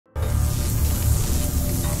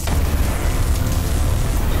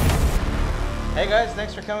Hey guys,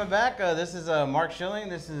 thanks for coming back. This is Mark Schilling.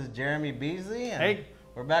 This is Jeremy Beasley. And hey.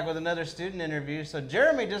 We're back with another student interview. So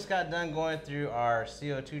Jeremy just got done going through our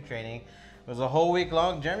CO2 training. It was a whole week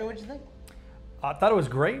long. Jeremy, what'd you think? I thought it was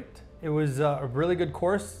great. It was a really good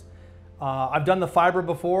course. I've done the fiber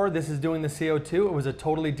before. This is doing the CO2. It was a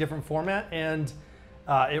totally different format, and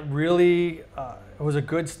it really it was a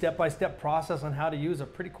good step-by-step process on how to use a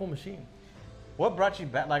pretty cool machine. What brought you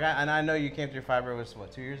back? And I know you came through fiber, was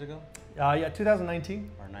what, 2 years ago? Yeah,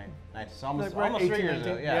 2019. Or 9, so almost 18, 3 years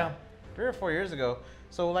 19, ago. Yeah. 3 or 4 years ago.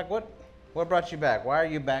 So like what brought you back? Why are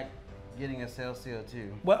you back getting a sales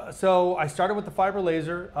CO2? Well, so I started with the fiber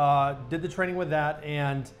laser, did the training with that,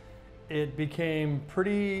 and it became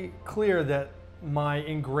pretty clear that my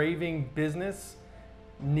engraving business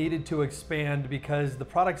needed to expand because the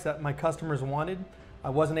products that my customers wanted, I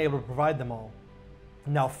wasn't able to provide them all.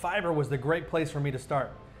 Now fiber was the great place for me to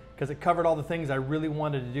start because it covered all the things I really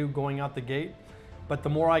wanted to do going out the gate. But the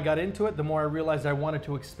more I got into it, the more I realized I wanted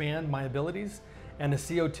to expand my abilities, and the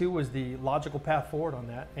CO2 was the logical path forward on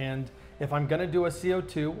that. And if I'm gonna do a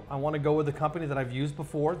CO2, I wanna go with a company that I've used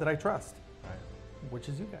before that I trust, which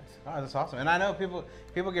is you guys. Oh, that's awesome. And I know people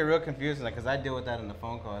get real confused because I deal with that in the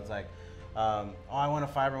phone call. It's like, oh, I want a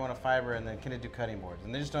fiber, and then can it do cutting boards?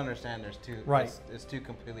 And they just don't understand there's two, it's two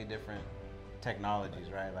completely different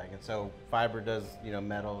technologies, right? Like, and so fiber does,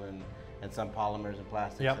 metal and some polymers and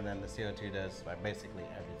plastics, and then the CO2 does like basically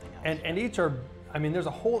everything else. And each are, I mean, there's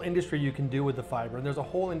a whole industry you can do with the fiber, and there's a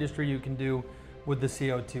whole industry you can do with the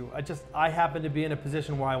CO2. I happen to be in a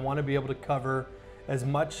position where I want to be able to cover as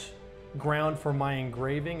much ground for my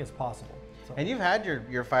engraving as possible. So. And you've had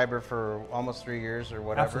your fiber for almost 3 years or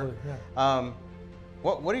whatever. Absolutely, yeah.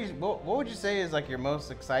 What would you say is like your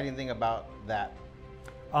most exciting thing about that?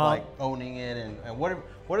 Like owning it, and what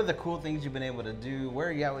are the cool things you've been able to do? Where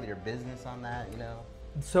are you at with your business on that,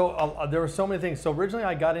 So there were so many things. So originally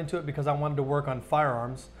I got into it because I wanted to work on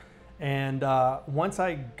firearms. And once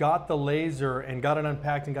I got the laser and got it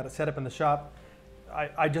unpacked and got it set up in the shop,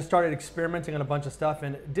 I just started experimenting on a bunch of stuff,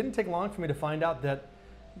 and it didn't take long for me to find out that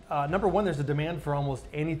number one, there's a demand for almost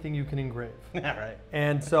anything you can engrave. Yeah, right.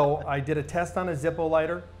 And so I did a test on a Zippo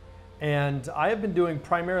lighter, and I have been doing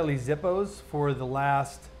primarily Zippos for the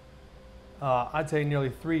last, I'd say nearly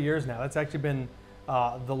 3 years now. That's actually been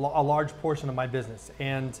a large portion of my business.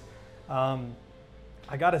 And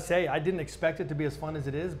I gotta say, I didn't expect it to be as fun as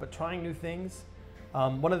it is, but trying new things.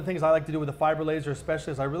 One of the things I like to do with the fiber laser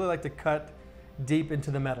especially is I really like to cut deep into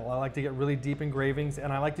the metal. I like to get really deep engravings,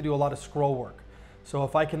 and I like to do a lot of scroll work. So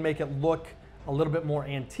if I can make it look a little bit more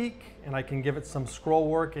antique, and I can give it some scroll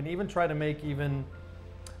work, and even try to make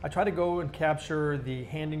I try to go and capture the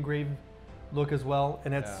hand engraved look as well,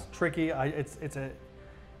 and it's tricky. It's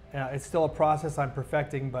still a process I'm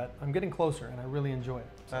perfecting, but I'm getting closer, and I really enjoy it.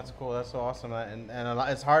 That's cool. That's so awesome. And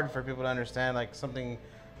it's hard for people to understand, like something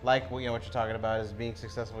like what you're talking about is being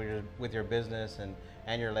successful with your business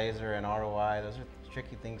and your laser and ROI. Those are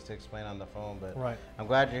tricky things to explain on the phone, but I'm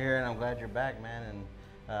glad you're here, and I'm glad you're back, man. And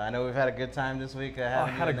I know we've had a good time this week. I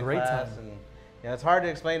had a great time. And it's hard to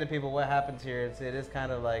explain to people what happens here. It is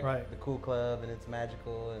kind of like the cool club, and it's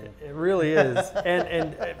magical. And it really is.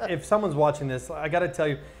 and if someone's watching this, I got to tell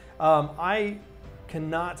you, I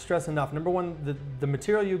cannot stress enough. Number one, the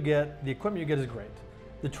material you get, the equipment you get is great.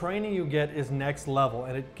 The training you get is next level,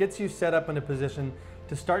 and it gets you set up in a position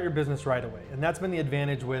to start your business right away. And that's been the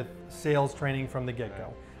advantage with sales training from the get-go.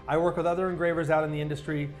 Right. I work with other engravers out in the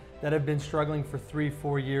industry that have been struggling for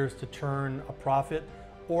 3-4 years to turn a profit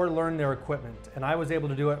or learn their equipment. And I was able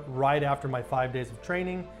to do it right after my 5 days of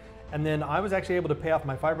training. And then I was actually able to pay off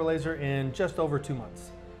my fiber laser in just over 2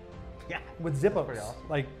 months. Yeah. With Zippos. Awesome.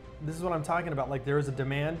 Like, this is what I'm talking about. Like, there is a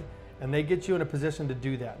demand, and they get you in a position to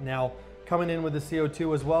do that. Now, coming in with the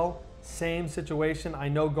CO2 as well, same situation. I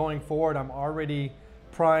know going forward, I'm already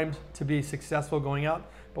primed to be successful going out.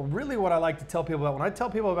 But really what I like to tell people about, when I tell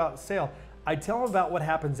people about sale, I tell them about what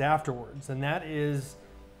happens afterwards. And that is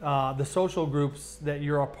the social groups that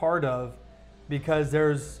you're a part of, because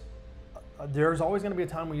there's always going to be a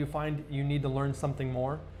time where you find you need to learn something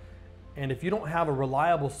more. And if you don't have a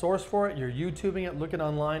reliable source for it, you're YouTubing it, looking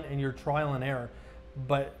online, and you're trial and error.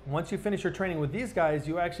 But once you finish your training with these guys,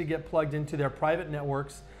 you actually get plugged into their private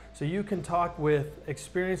networks. So you can talk with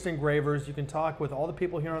experienced engravers, you can talk with all the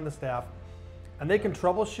people here on the staff, and they can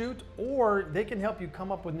troubleshoot, or they can help you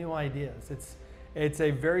come up with new ideas. It's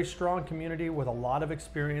a very strong community with a lot of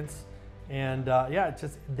experience. And yeah, it's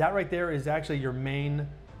just that right there is actually your main,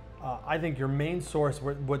 I think your main source,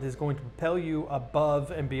 what is going to propel you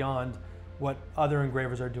above and beyond what other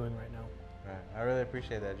engravers are doing right now. Right. I really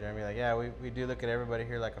appreciate that, Jeremy. Like, yeah, we do look at everybody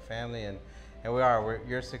here like a family, and And we are.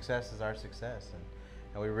 Your success is our success,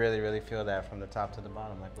 and we really, really feel that from the top to the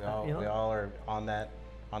bottom. Like we all are on that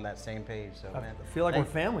same page. So man, I feel like we're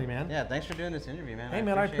family, man. Yeah, thanks for doing this interview, man. Hey,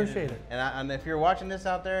 man, I appreciate it. And if you're watching this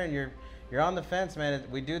out there and you're on the fence, man,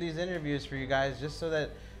 we do these interviews for you guys just so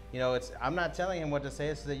that, you know, I'm not telling him what to say,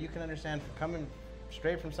 it's so that you can understand coming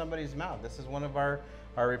straight from somebody's mouth. This is one of our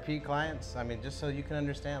repeat clients. I mean, just so you can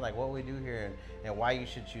understand like what we do here and why you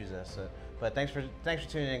should choose us. So, but thanks for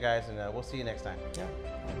tuning in, guys, and we'll see you next time. Yeah.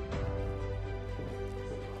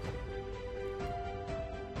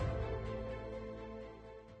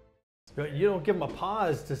 You don't give them a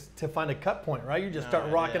pause to find a cut point, right? You just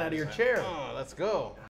start rocking out of your chair. Oh, let's go.